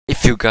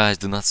you guys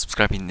do not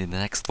subscribe in the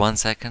next 1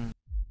 second.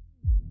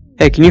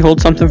 Hey, can you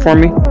hold something for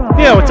me?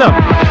 Yeah, what's up?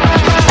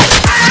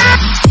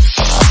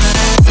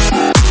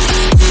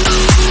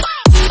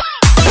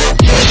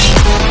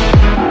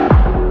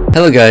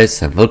 Hello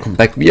guys and welcome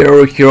back. We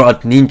are here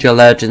at Ninja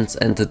Legends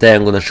and today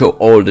I'm gonna show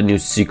all the new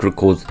secret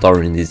codes that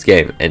are in this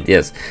game. And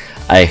yes,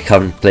 I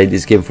haven't played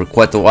this game for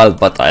quite a while,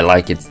 but I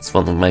like it. It's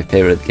one of my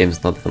favorite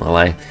games, not gonna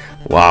lie.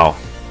 Wow.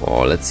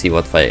 Oh, let's see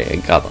what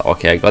I got.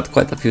 Okay, I got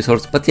quite a few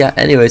swords, but yeah,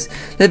 anyways,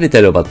 let me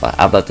tell you about my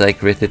app that I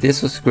created.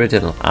 This was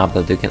created an app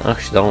that you can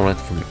actually download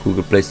from the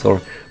Google Play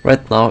Store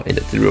right now in the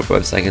 3 or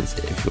 5 seconds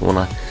if you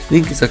wanna.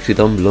 Link is actually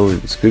down below in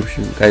the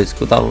description. Guys,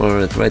 go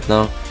download it right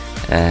now,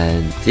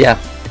 and yeah,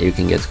 you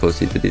can get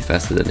codes into it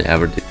faster than you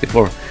ever did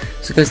before.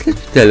 So guys, let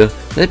me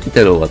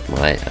tell you what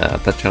my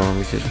that channel,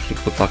 which is actually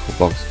called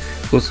TacoBlox.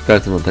 Go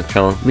subscribe to my that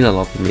channel, mean a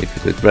lot to me if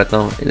you do it right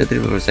now in the 3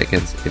 or 4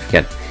 seconds if you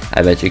can.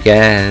 I bet you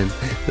can.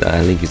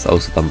 The link is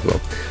also down below.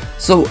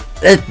 So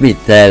let me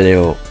tell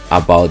you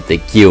about the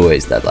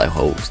giveaways that I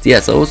host.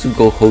 Yes, I also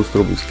go host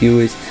Roblox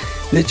giveaways.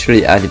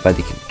 Literally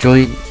anybody can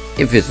join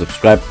if you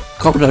subscribe,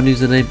 comment on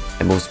username,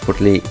 and most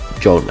importantly,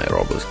 join my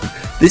Roblox group.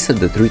 These are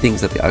the 3 things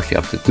that you actually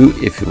have to do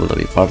if you want to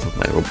be part of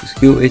my Roblox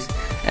giveaways,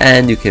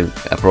 and you can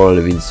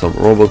probably win some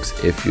Robux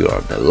if you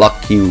are the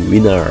lucky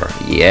winner.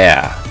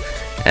 Yeah.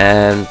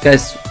 And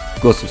guys,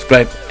 go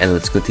subscribe and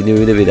let's continue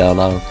with the video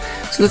now.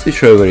 So let me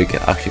show you where you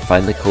can actually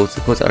find the codes.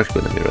 The codes are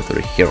actually going to be right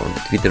over here on the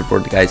Twitter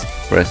board, guys.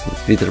 Press on the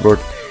Twitter board,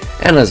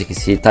 and as you can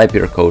see, type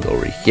your code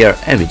over here,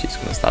 and we're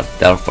just gonna start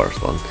with our first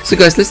one. So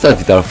guys, let's start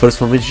with our first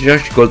one, which is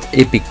actually called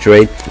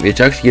𝐖𝐻𝐃𝐄𝐒,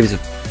 which actually gives you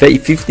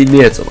 15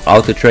 minutes of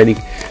auto training,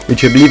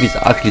 which I believe is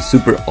actually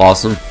super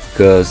awesome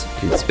because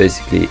it's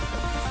basically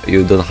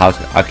you don't have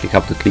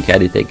to click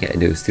anything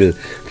and you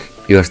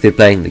are still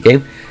playing the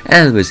game,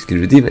 and basically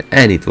redeem it,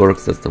 and it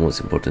works. That's the most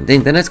important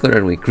thing. Then let's go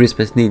ahead with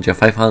Christmas Ninja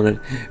 500,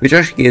 which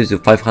actually gives you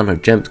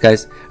 500 gems,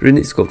 guys.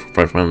 Redeem this code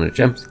for 500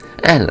 gems,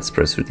 and let's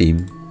press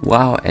redeem.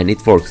 Wow, and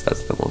it works.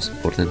 That's the most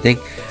important thing.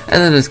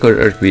 And then let's go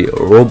ahead with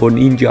Robo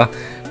Ninja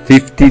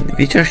 15,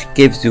 which actually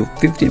gives you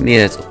 15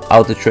 minutes of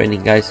auto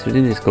training, guys.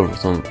 Redeem this code for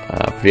some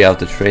free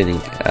auto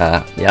training.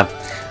 Yeah,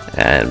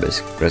 and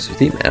basically press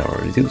redeem and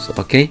reduce.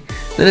 Okay.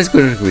 Then let's go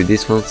ahead with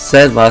this one,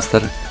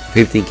 Master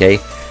 15k.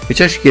 Which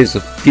actually gives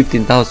you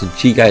 15,000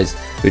 𝐲, guys,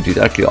 which is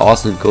actually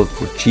awesome code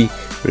for 𝐲.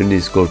 Redeem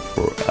this code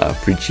for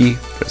free 𝐲,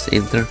 press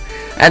enter,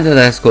 and the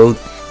last code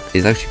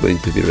is actually going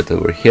to be right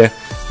over here,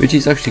 which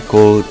is actually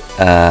called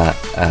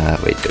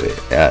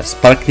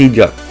Spark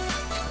Ninja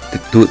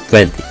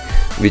 220,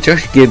 which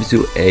actually gives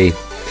you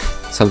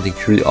something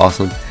truly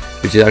awesome,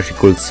 which is actually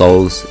called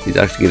souls. It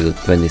actually gives you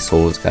 20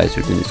 souls, guys.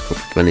 Redeem this code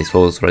for 20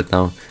 souls right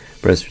now,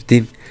 press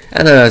redeem,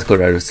 and the last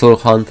code is Soul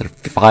Hunter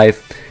 5,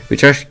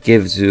 which actually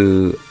gives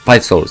you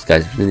 5 souls,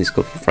 guys. Redeem this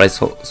code for 5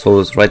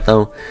 souls right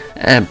now,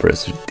 and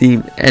press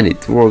redeem, and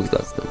it works.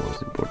 That's the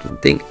most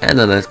important thing. And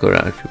the next code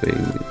actually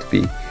going to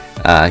be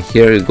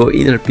here you go,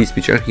 Inner Peace,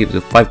 which actually gives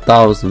you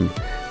 5,000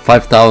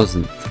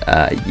 𝐲.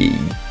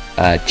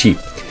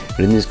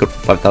 Redeem this code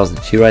for 5,000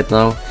 𝐲 right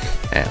now,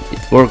 and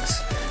it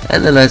works.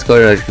 And the next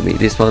code actually be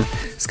this one,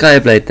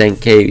 Skyblade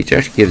 10k, which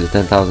actually gives you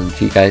 10,000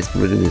 𝐲, guys.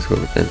 Redeem this code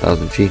for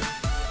 10,000 𝐲,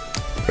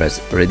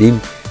 press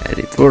redeem, and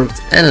it works.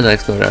 And the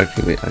next code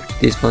actually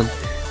this one,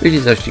 which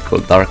is actually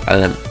called Dark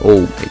Island.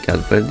 Oh my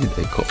god, where did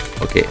I go?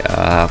 Okay,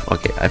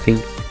 okay, I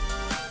think,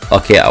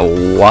 okay,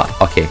 what?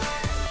 Okay,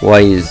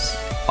 why is,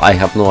 I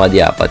have no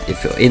idea, but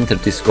if you enter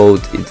this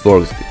code, it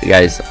works,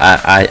 guys.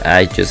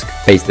 I just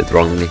pasted it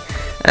wrongly.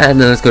 And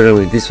then let's go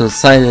with this one,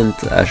 Silent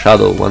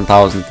Shadow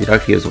 1000. It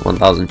actually gives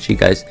 1000 𝐲,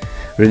 guys.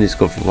 Redeem this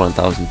code for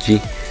 1000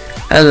 𝐲.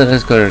 And then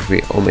let's go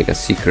with Omega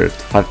Secret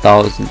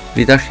 5000.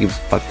 It actually gives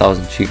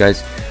 5000 𝐲,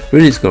 guys.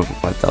 Redeem this code for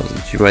 5000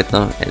 𝐲 right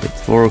now, and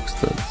it works.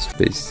 That's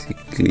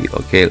basically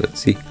okay. Let's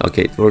see.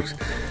 Okay, it works.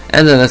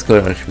 And then let's go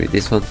with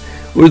this one,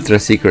 Ultra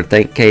Secret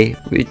 10k,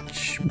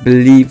 which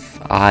believe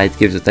it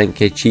gives a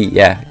 10k 𝐲.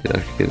 Yeah, it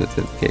actually gives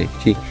a 10k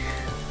𝐲.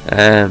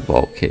 And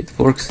okay, it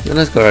works. Then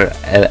let's go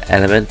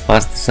Element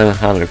Master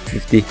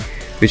 750,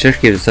 which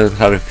actually gives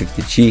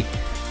 750 𝐲.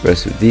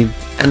 Press redeem,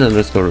 and then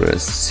let's go to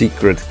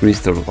Secret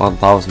Crystal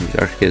 1000, which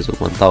actually gives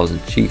 1000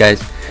 𝐲,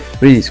 guys.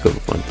 Redeem this code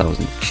for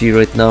 1000 𝐲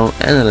right now,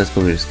 and then let's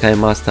go to Sky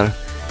Master.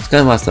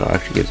 Sky Master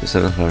actually gives you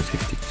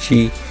 750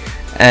 𝐲.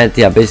 And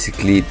yeah,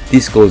 basically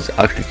these codes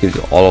actually gives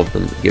you all of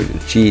them, give you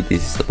𝐲.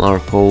 This is another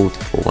code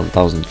for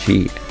 1000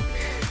 𝐲.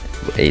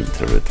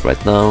 Enter it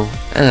right now,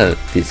 and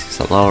this is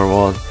another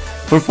one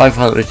for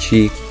 500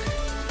 𝐲.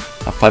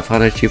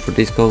 500 𝐲 for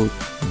this code.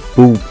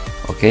 Boom.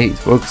 Okay,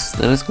 it works.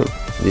 Then let's go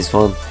this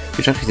one,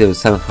 which actually gives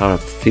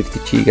 750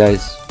 𝐲,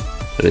 guys.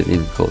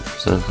 Redeem code for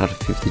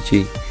 750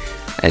 𝐲,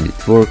 and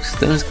it works.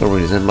 Then let's go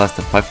with Zen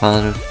Master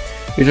 500,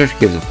 which actually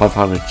gives you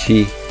 500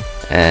 𝐲,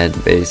 and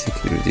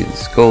basically redeem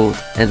this code.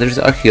 And there's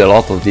actually a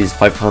lot of these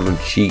 500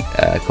 𝐲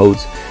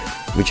codes,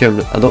 which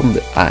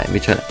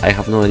I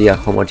have no idea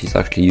how much is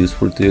actually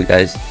useful to you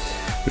guys.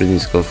 Redeem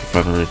this code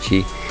for 500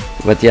 𝐲.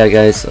 But yeah,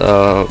 guys,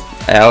 I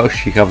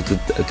actually have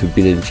 2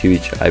 billion 𝐲,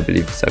 which I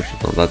believe is actually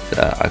not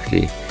that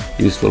actually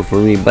useful for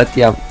me. But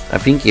yeah, I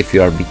think if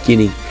you are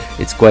beginning,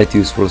 it's quite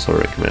useful, so I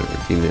recommend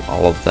redeeming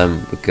all of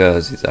them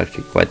because it's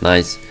actually quite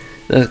nice.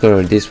 Let's go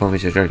with this one,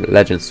 which is actually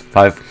Legends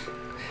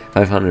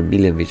 500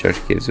 million, which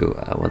actually gives you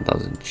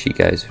 1000 Chi,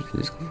 guys.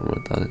 Let's go for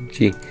 1000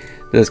 Chi.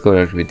 Let's go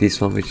with this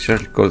one, which is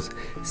actually called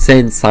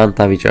Saint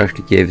Santa, which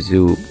actually gives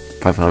you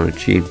 500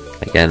 Chi.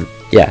 Again,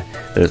 yeah,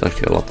 there's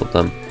actually a lot of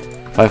them.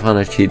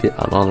 500 Chi,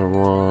 another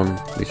one,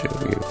 which will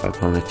give you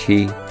 500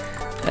 Chi.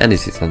 And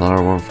this is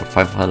another one for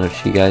 500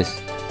 Chi,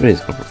 guys.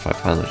 Let's go for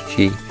 500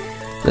 Chi.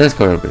 Let's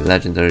go with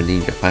Legendary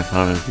Ninja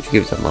 500, which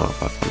gives another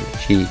 500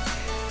 Chi.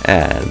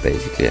 And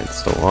basically, and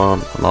so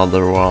on.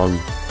 Another one.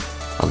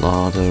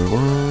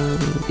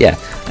 Yeah,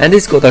 and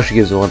this code actually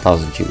gives you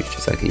 1000 Chi, which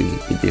is actually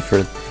a bit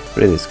different.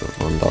 Really, this code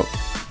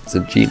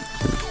 1000 Chi.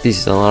 This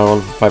is another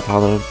one for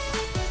 500.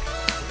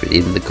 Put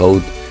in the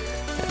code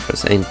and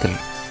press enter.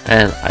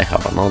 And I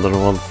have another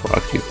one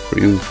for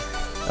you.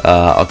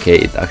 Okay,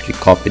 it actually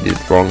copied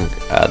it wrong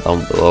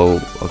down below.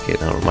 Okay,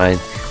 never mind.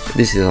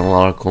 This is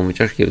another code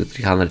which actually gives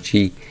you 300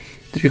 Chi.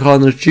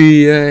 300 Chi,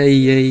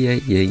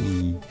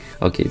 yay.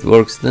 Okay, it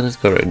works. Then let's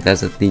go to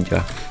Desert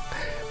Ninja,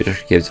 which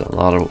actually gives you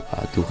another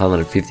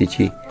 250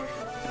 Chi.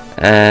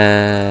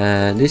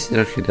 And this is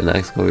actually the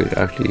next code, which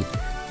actually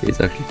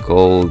is actually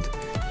called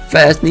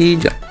Fast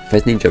Ninja,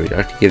 which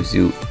actually gives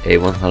you a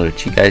 100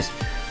 Chi, guys.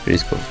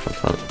 This goes for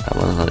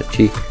 100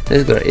 Chi.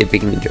 Let's go to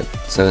Epic Ninja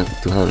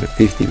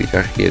 250, which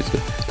actually gives you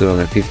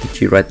 250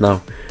 Chi right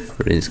now.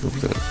 This goes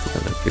for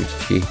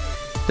 250 Chi.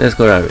 Let's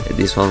go to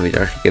this one, which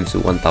actually gives you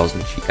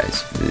 1000 Chi,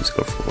 guys. This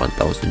goes for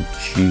 1000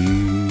 Chi,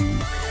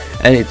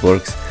 and it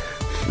works.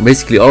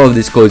 Basically, all of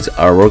these codes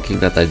are working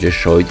that I just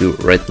showed you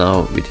right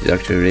now, which is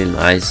actually really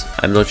nice.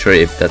 I'm not sure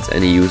if that's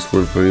any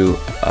useful for you.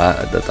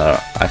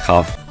 I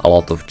have a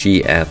lot of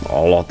G and a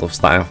lot of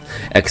style,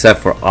 except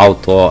for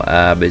auto,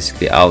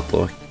 basically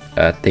auto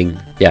thing,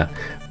 yeah,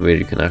 where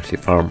you can actually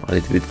farm a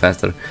little bit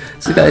faster.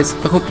 So guys,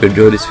 I hope you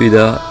enjoyed this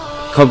video.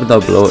 Comment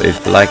down below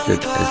if you liked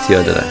it, and see you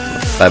on the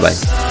next one. Bye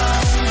bye.